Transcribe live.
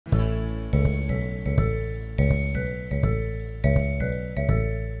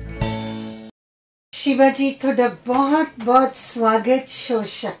Shiba जी थोड़ा बहुत बहुत स्वागत शो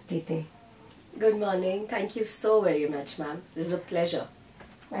शक्ति ते। Good morning. Thank you so very much, ma'am. This is a pleasure.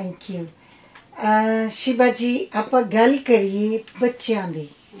 Thank you. Shiba जी ਆਪਾਂ ਗੱਲ ਕਰੀਏ ਬੱਚਿਆਂ ਦੀ।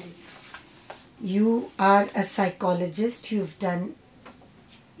 You are a psychologist. You've done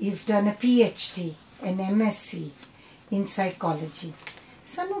a PhD, an MSc in psychology.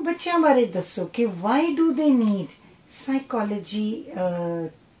 ਸਾਨੂੰ ਬੱਚਿਆਂ ਬਾਰੇ ਦੱਸੋ ਕਿ why do they need psychology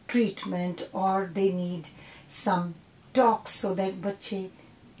treatment, or they need some talks so that bache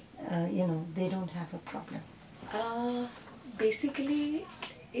they don't have a problem. Basically,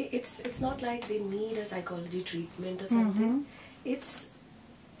 it's not like they need a psychology treatment or something. It's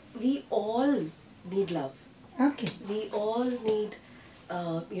we all need love. Okay. We all need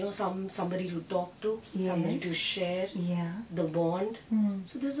somebody to talk to, somebody to share, the bond.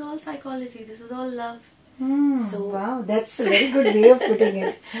 So this is all psychology. This is all love. So wow, that's a very good way of putting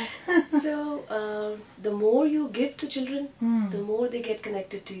it. So the more you give to children, the more they get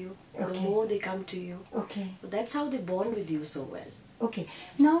connected to you, the more they come to you. Okay. So that's how they bond with you so well. Okay.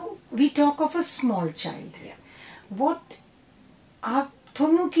 Now we talk of a small child. What आप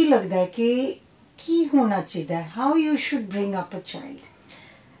थोनों की लगता है कि होना चाहिए? How you should bring up a child?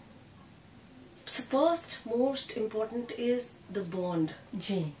 So first, most important is the bond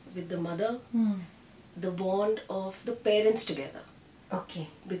with the mother. The bond of the parents together. Okay.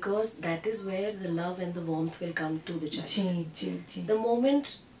 Because that is where the love and the warmth will come to the child. The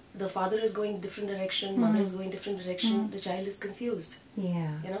moment the father is going different direction, mother is going different direction, the child is confused.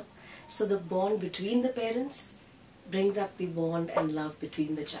 Yeah. So the bond between the parents brings up the bond and love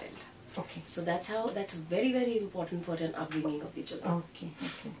between the child. Okay. So that's very, very important for an upbringing of the children. Okay.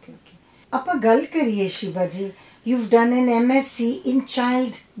 Apa gal kariye Sheeba ji. You've done an MSc in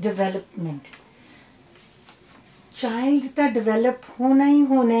child development. Child का develop होना ही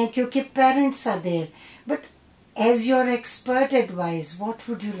होना है क्योंकि parents are there. But as your expert advice, what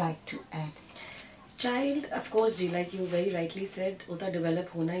would you like to add? Child, of course, ji, like you very rightly said, उता develop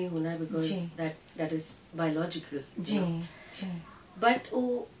होना ही होना है because that is biological. Ji. But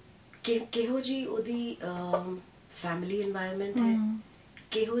वो केहो जी उदी family environment है,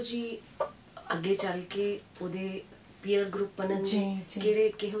 केहो जी आगे चल के उदे peer group बनन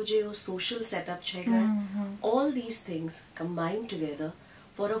केहो जे वो social setup छेगा. All these things combine together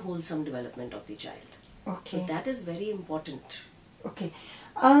for a wholesome development of the child. Okay. So that is very important. Okay.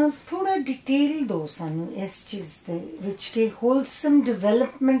 थोड़ा detail दो सानू इस चीज दे विच के wholesome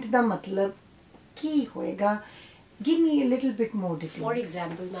development दा मतलब की होएगा? Give me a little bit more details. For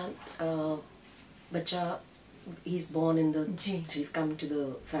example, ma'am, बच्चा he's born in the he's come to the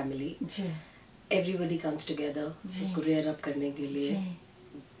family. Everybody comes together. उसको rear up करने के लिए.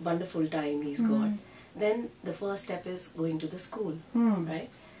 Wonderful time he's got. Then the first step is going to the school, right?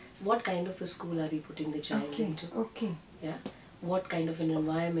 What kind of a school are we putting the child into? Okay. Yeah. What kind of an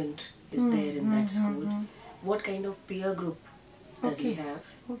environment is there in that school? What kind of peer group does he have?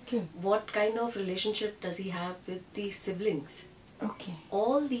 Okay. What kind of relationship does he have with the siblings? Okay.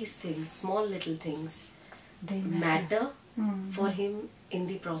 All these things, small little things, they matter for him in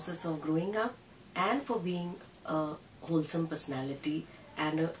the process of growing up and for being a wholesome personality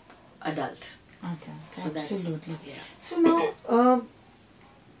and an adult. So Absolutely. That's, So now,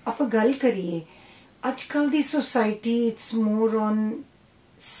 आप गल करिए आजकल दी society it's more on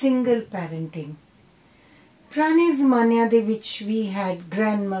single parenting. पुराने ज़माने दे विच we had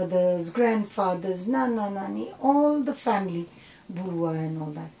grandmothers, grandfathers, nana, nani, all the family, बुआ and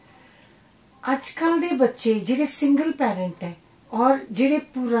all that. आजकल दे बच्चे जिहड़े single parent है और जिहड़े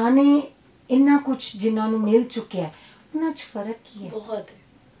पुराने इन्ना कुछ जिन्हां नूं मिल चुकिया है उन्हां च फर्क की है?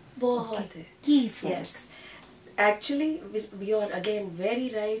 बहुत है की फर्क? Yes. Actually, we are again very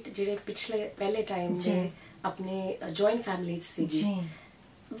right. जिहड़े पिछले पहले टाइम में अपने joint families से जी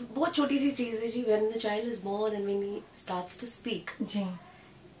बहुत छोटी सी चीज़ है जी. When the child is born and when he starts to speak,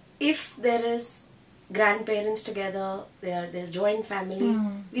 if there is grandparents together, there's joint family,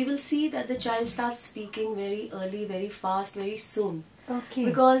 we will see that the child starts speaking very early, very fast, very soon. Okay.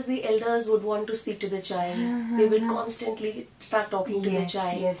 Because the elders would want to speak to the child. They will constantly start talking to the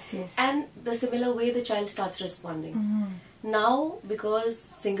child. Yes. And the similar way the child starts responding. Now, because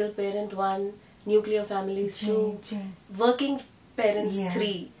single parent 1, nuclear families 2, working parents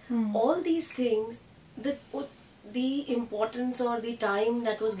 3, all these things, the importance or the time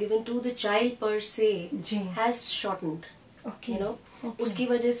that was given to the child per se has shortened. Okay. उसकी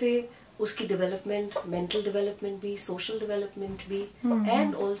वजह से उसकी development, mental development भी, social development भी,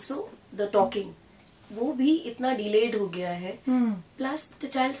 and also the talking, वो भी इतना delayed हो गया है. Plus the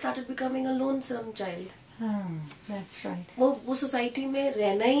child started becoming a lonesome child. That's right. वो society में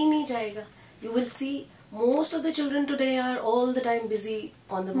रहना ही नहीं चाहेगा. you will see most of the children today are all the time busy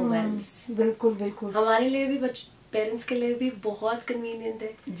on the mobiles. बिल्कुल बिल्कुल. हमारे लिए भी पेरेंट्स के लिए भी बहुत कन्वीनियंट है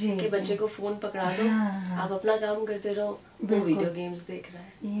कि बच्चे को फोन पकड़ा दो, आप अपना काम करते रहो, वो वीडियो गेम्स देख रहा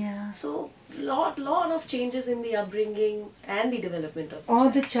है. So lot of changes in the upbringing and the development of or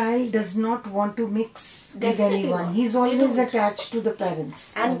the child does not want to mix with anyone. not. He's always attached to the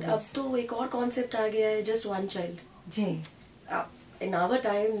parents. And अब तो एक और concept आ गया है, just one child. Ji. In our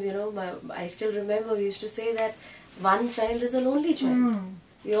times, you know, I still remember we used to say that one child is a lonely child.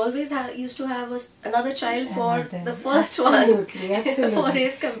 We always used to have another child for the first absolutely, one. Absolutely. For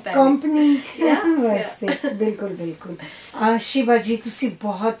his companion. Company वास्ते बिल्कुल बिल्कुल. Shiba जी तुसी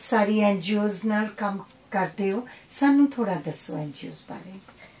बहुत सारी NGOs नाल काम करते हो, सानू थोड़ा दसो NGOs बारे.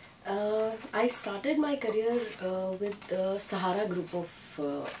 I started my career with the Sahara group of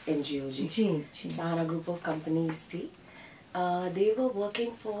NGOs. Ji. Sahara group of companies थी. They were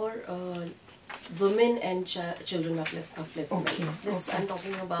working for women and children upliftment. Okay, This okay. I'm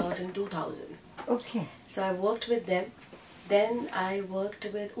talking about in 2000. Okay. So I worked with them. Then I worked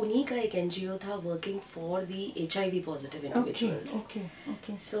with उन्हीं का एक NGO था working for the HIV positive individuals.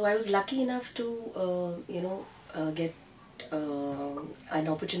 Okay. So I was lucky enough to get an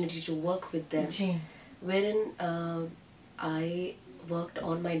opportunity to work with them. Ji. Wherein I worked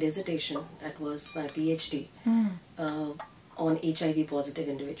on my dissertation, that was my PhD. On HIV positive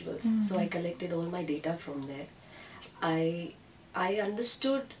individuals. So I collected all my data from there. I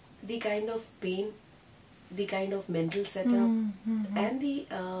understood the kind of pain, the kind of mental setup, and the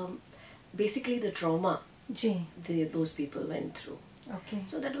basically the trauma those people went through. Okay.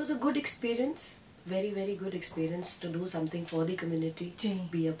 So that was a good experience, very very good experience to do something for the community,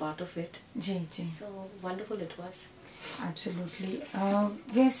 be a part of it. Ji. So wonderful it was. Absolutely.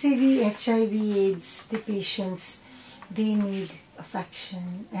 वैसे भी HIV/AIDS the patients, they need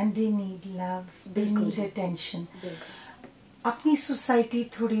affection and they need love, they need attention. अपनी society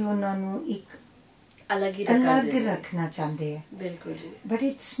थोड़ी उन्हां नू एक अलग रखना चाहते हैं. बिल्कुल जी. But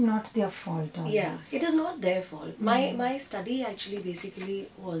it's not their fault always. Yeah, it is not their fault. My study actually basically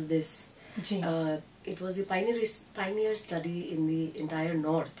was this. It was the pioneer study in the entire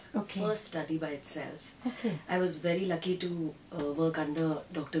north. Okay. First study by itself. Okay. I was very lucky to work under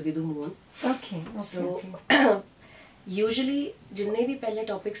Dr. Vidhu Mohan. Okay. So usually जिन्ने भी पहले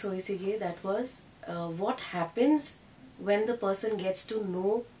topics हुए सीगे, that was what happens when the person gets to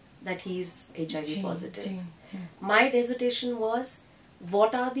know that he is HIV positive. My dissertation was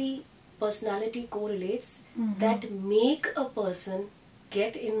what are the personality correlates that make a person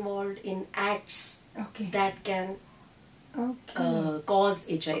get involved in acts that can cause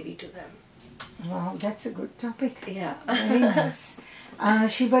HIV to them. Wow, that's a good topic. Yeah. Very nice.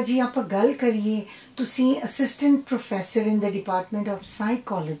 Shiba जी आप गल करिए तुसी assistant professor in the Department of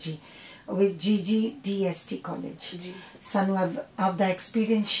Psychology with GGDST College. सानू आप दा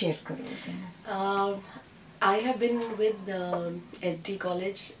experience share करो. I have been with the SD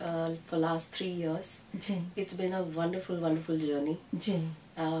College for last 3 years. It's been a wonderful journey.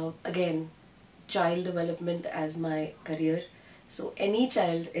 Again, child development as my career. So every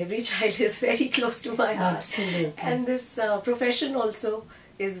child is very close to my heart. Absolutely. And this profession also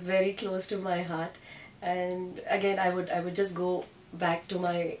is very close to my heart. And again, I would just go back to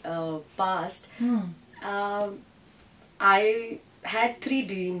my past. I had 3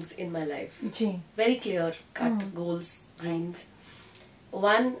 dreams in my life. Very clear cut goals, dreams.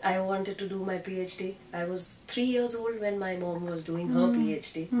 One, I wanted to do my PhD. I was 3 years old when my mom was doing her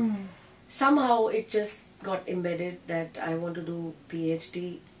PhD. Somehow it just got embedded that I want to do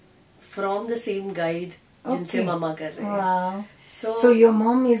PhD from the same guide jinse mama kar rahe hain. Wow. So your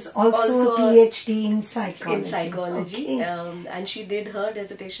mom is also a PhD in psychology. In psychology. Okay. And she did her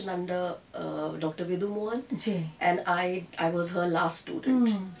dissertation under Dr. Vidhu Mohan. And I was her last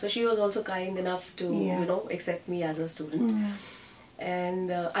student. So she was also kind enough to accept me as a student.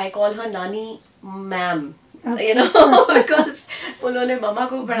 And I call her Nani ma'am. You know, because उन्होंने मम्मा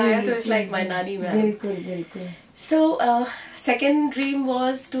को पढ़ाया तो it's like my Nani ma'am. बिल्कुल. So second dream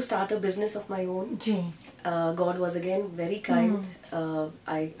was to start a business of my own. God was again very kind.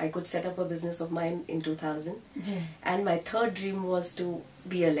 I could set up a business of mine in 2000. And my third dream was to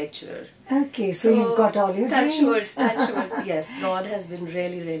be a lecturer. Okay, so you've got all your dreams. Touch wood. Yes, God has been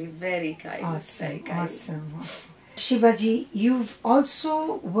really, really very kind. Awesome. Sheeba ji, you've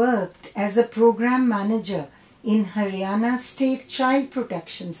also worked as a program manager in Haryana State Child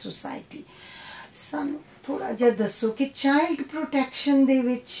Protection Society. San thoda ja dasso ki child protection de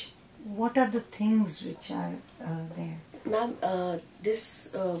vich what are the things which are there? Ma'am,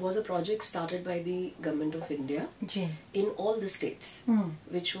 this was a project started by the Government of India ji in all the states,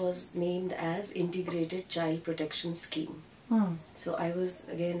 which was named as Integrated Child Protection Scheme. So I was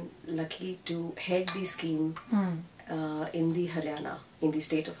again lucky to head the scheme in the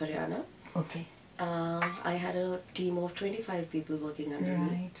state of Haryana. okay I had a team of 25 people working under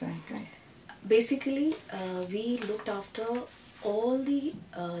me. right Basically, we looked after all the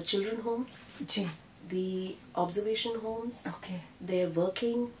children homes, ji the observation homes, okay their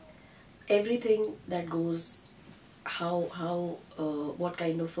working, everything that goes, what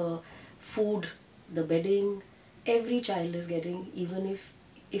kind of food, the bedding, every child is getting, even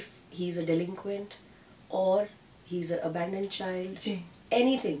if he's a delinquent or he's an abandoned child, ji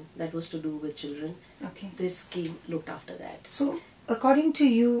anything that was to do with children, okay this scheme looked after that. so according to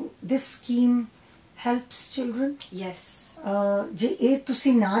you this scheme helps children Yes. ਜੇ ਇਹ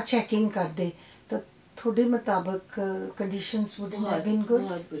ਤੁਸੀਂ ਨਾ checking ਕਰਦੇ ਤਾਂ ਤੁਹਾਡੇ ਮੁਤਾਬਕ conditions wouldn't have been good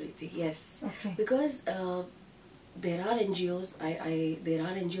बहुत बुरी थी, yes. Okay. Because there are NGOs, there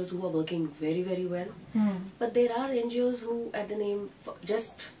are NGOs who are working very, very well. But there are NGOs who, at the name,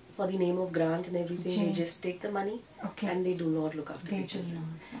 just for the name of grant and everything, they just take the money Okay. and they do not look after They the do children.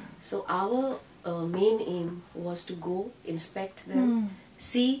 not. So our main aim was to go, inspect them,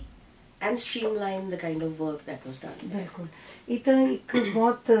 see and streamline the kind of work that was done. ਬਿਲਕੁਲ ਇਹ ਤਾਂ ਇੱਕ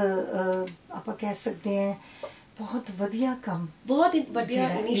ਬਹੁਤ ਆਪਾਂ ਕਹਿ ਸਕਦੇ ਹਾਂ ਬਹੁਤ ਵਧੀਆ ਕੰਮ बहुत ही बढ़िया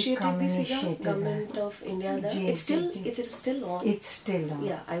ਜਿਹੜਾ initiative भी सीगा initiative government of India the. Ji, It's still ji. it's still on. it's still on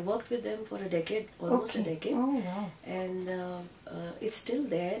Yeah, I worked with them for a decade, almost a okay decade, oh wow and it's still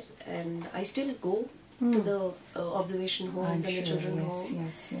there, and I still go to the observation homes I'm and the sure, children yes, home.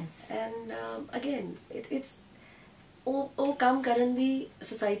 yes And again, it's ਉਹ ਕੰਮ ਕਰਨ ਦੀ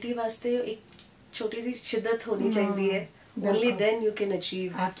society ਵਾਸਤੇ ਇੱਕ ਛੋਟੀ ਜਿਹੀ ਸ਼ਿੱਦਤ ਹੋਣੀ ਚਾਹੀਦੀ ਹੈ. Only then you can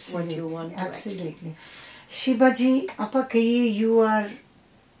achieve what you want to absolutely. Sheeba ji, apa kahiye you are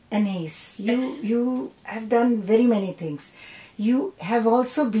an ace. You have done very many things. You have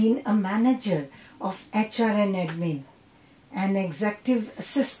also been a manager of HR and admin, an executive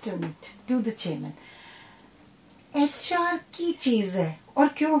assistant to the chairman. HR की चीज है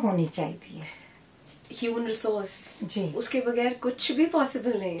और क्यों होनी चाहिए है? Human resource. जी. उसके बगैर कुछ भी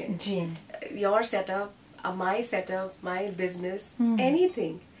possible नहीं है. जी. Your setup, my setup, my business,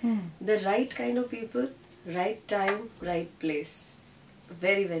 anything. The right kind of people, right time, right place.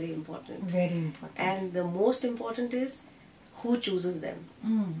 Very, very important. Very important. And the most important is who chooses them.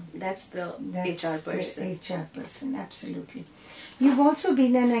 That's the HR person. The HR person, absolutely. You've also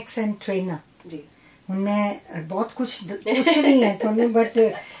been an accent trainer. जी. मैं बहुत कुछ पूछ नहीं है तुम्हें, but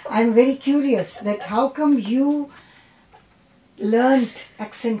I'm very curious that how come you learned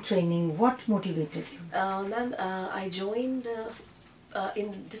accent training? What motivated you? Ma'am, I joined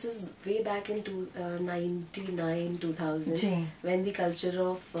this is way back in 99, 2000, ji. when the culture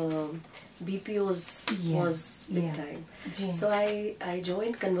of BPOs was big time. Ji. So I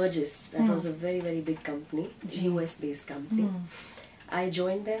joined Converges. That was a very, very big company, US based company. I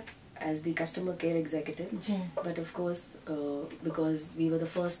joined them as the customer care executive. Ji. But of course, because we were the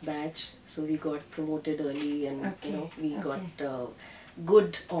first batch, so we got promoted early, and Okay. we got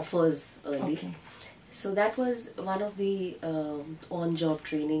good offers early. Okay. So that was one of the on-job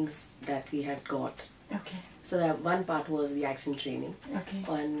trainings that we had got. Okay. So that one part was the accent training, Okay.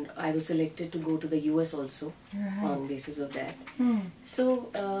 and I was selected to go to the US also Right. on basis of that. So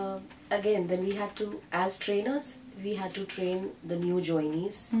again, then we had to, as trainers, we had to train the new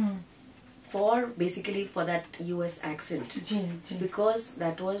joinees for that US accent, ji, ji. because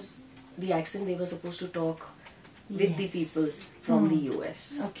that was the accent they were supposed to talk with the Yes. people from the US.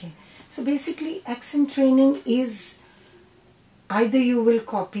 Okay. So basically, accent training is either you will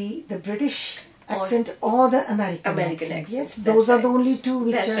copy the British accent or the American accent. Yes, That's those are right. the only two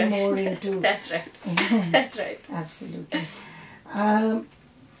which That's are right. more into. That's right. That's right. Absolutely.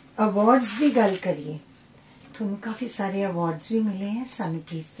 Awards ਦੀ ਗੱਲ ਕਰੀਏ, ਤੁਹਾਨੂੰ ਕਾਫੀ ਸਾਰੇ awards ਵੀ ਮਿਲੇ हैं, ਸਾਨੂੰ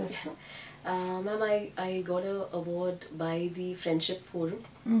please ਦੱਸੋ. Ma'am, I got a award by the Friendship Forum.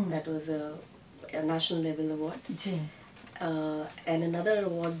 That was a national level award. Ji. And another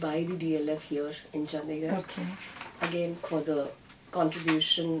award by the DLF here in Chandigarh. Okay. Again, for the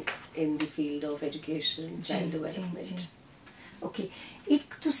contribution in the field of education, child development. Ji. Okay.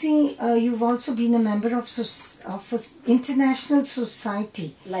 ਇੱਕ ਤੁਸੀਂ you've also been a member of international society.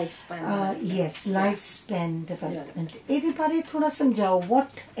 Lifespan. Yes, lifespan development. ਇਹਦੇ ਬਾਰੇ ਥੋੜਾ ਸਮਝਾਓ.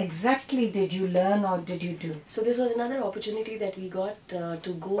 What exactly did you learn or did you do? So this was another opportunity that we got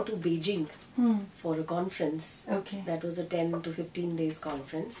to go to Beijing for a conference. Okay. That was a 10 to 15 days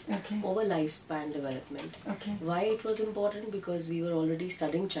conference Okay. over lifespan development. Okay. Why it was important? Because we were already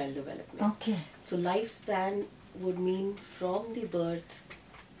studying child development. Okay. So lifespan would mean from the birth,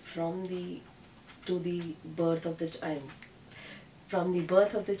 from the to the birth of the child, from the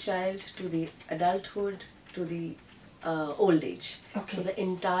birth of the child to the adulthood to the old age. Okay. So the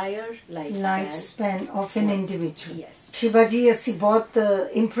entire lifespan of an individual. Yes. Shiba जी ਅਸੀਂ बहुत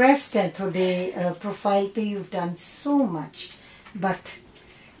impressed हैं ਤੁਹਾਡੇ profile ਤੇ you've done so much, but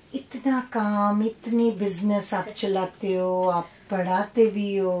इतना काम, इतनी business आप चलाते हो, आप पढ़ाते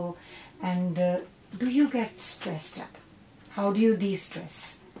भी हो, and do you get stressed up? How do you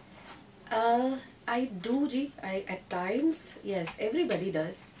de-stress? I do, ji. At times, yes, everybody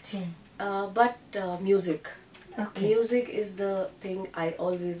does. Ji. But music. Okay. Music is the thing I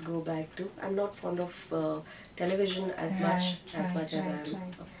always go back to. I'm not fond of television as much as I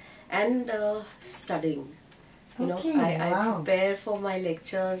am, and studying. You know, Okay, I wow. prepare for my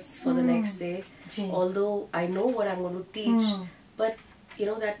lectures for the next day. Gee. Although I know what I'm going to teach, but you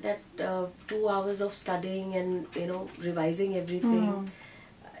know that 2 hours of studying and revising everything,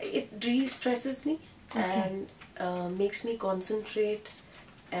 it de-stresses me. Okay. And makes me concentrate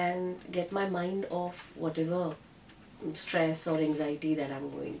and get my mind off whatever stress or anxiety that I'm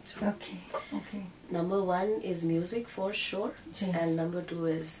going through. Okay. Okay. Number 1 is music for sure, Gee. and number 2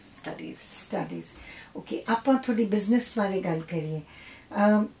 is studies. Studies. Okay, ਆਪਾਂ ਥੋੜੀ business ਬਾਰੇ ਗੱਲ ਕਰੀਏ.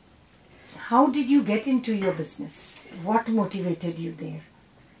 How did you get into your business? What motivated you there?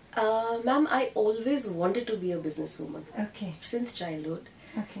 Ma'am, I always wanted to be a businesswoman Okay. since childhood.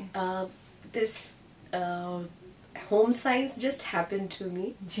 Okay. This home science just happened to me.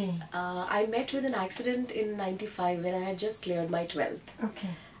 Ji. I met with an accident in 95 when I had just cleared my 12th.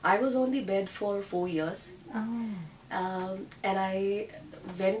 Okay. I was on the bed for 4 years, Oh. and I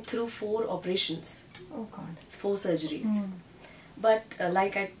went through 4 operations, Oh God. 4 surgeries. But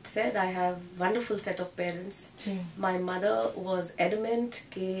like I said, I have wonderful set of parents. Ji. My mother was adamant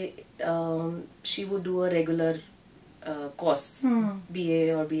that she would do a regular course, BA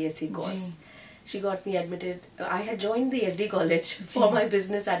or BSc course. Ji. She got me admitted. I had joined the SD college for my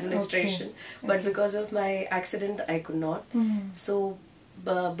business administration, but because of my accident, I could not. So,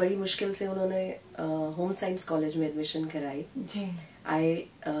 बड़ी मुश्किल से उन्होंने home science college में admission कराई. जी. I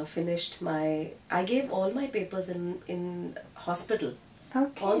finished I gave all my papers in hospital.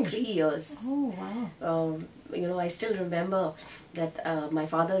 Okay. All 3 years. Oh wow. I still remember that my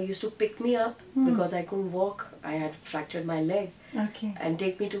father used to pick me up because I couldn't walk. I had fractured my leg, Okay. and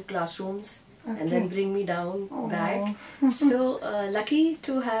take me to classrooms Okay. and then bring me down Oh. back. So lucky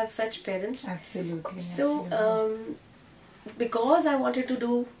to have such parents. Absolutely. So absolutely. because I wanted to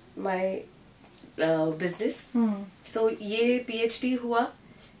do my business, so ये PhD हुआ.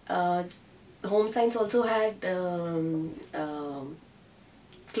 Home science also had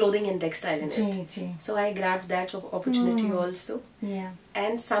clothing and textile in it. Ji. Ji. So I grabbed that opportunity also. Yeah.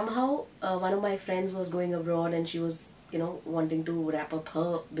 And somehow one of my friends was going abroad, and she was wanting to wrap up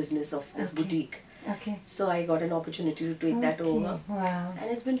her business of this Okay. boutique. Okay. So I got an opportunity to take that Okay. over. Wow.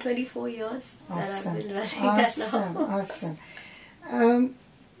 And it's been 24 years that I've Awesome. been running that Awesome. now. Awesome.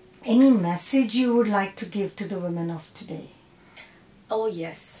 Any message you would like to give to the women of today? Oh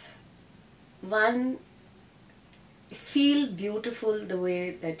yes. One, feel beautiful the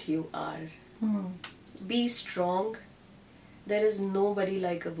way that you are. Be strong. There is nobody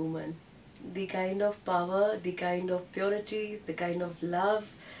like a woman. The kind of power, the kind of purity, the kind of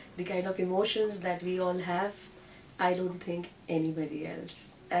love, the kind of emotions that we all have, I don't think anybody else.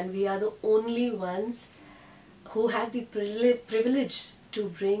 And we are the only ones who have the privilege to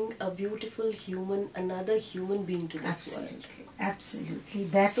bring a beautiful another human being to this world. Absolutely. Absolutely.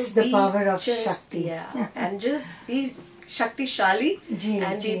 That's So the be power of just, Shakti. Yeah, and just be Shaktishali ji,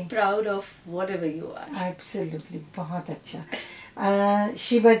 and ji. be proud of whatever you are. Absolutely. बहुत अच्छा.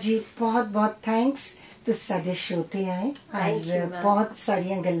 Shiba जी बहुत बहुत thanks तुस साडे show ते आए Thank you, ma'am. बहुत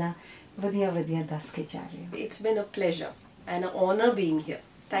सारियां गल्लां वधिया वधिया दस के जा रहे हो. It's been a pleasure and an honor being here.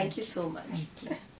 Thank you so much. Thank you.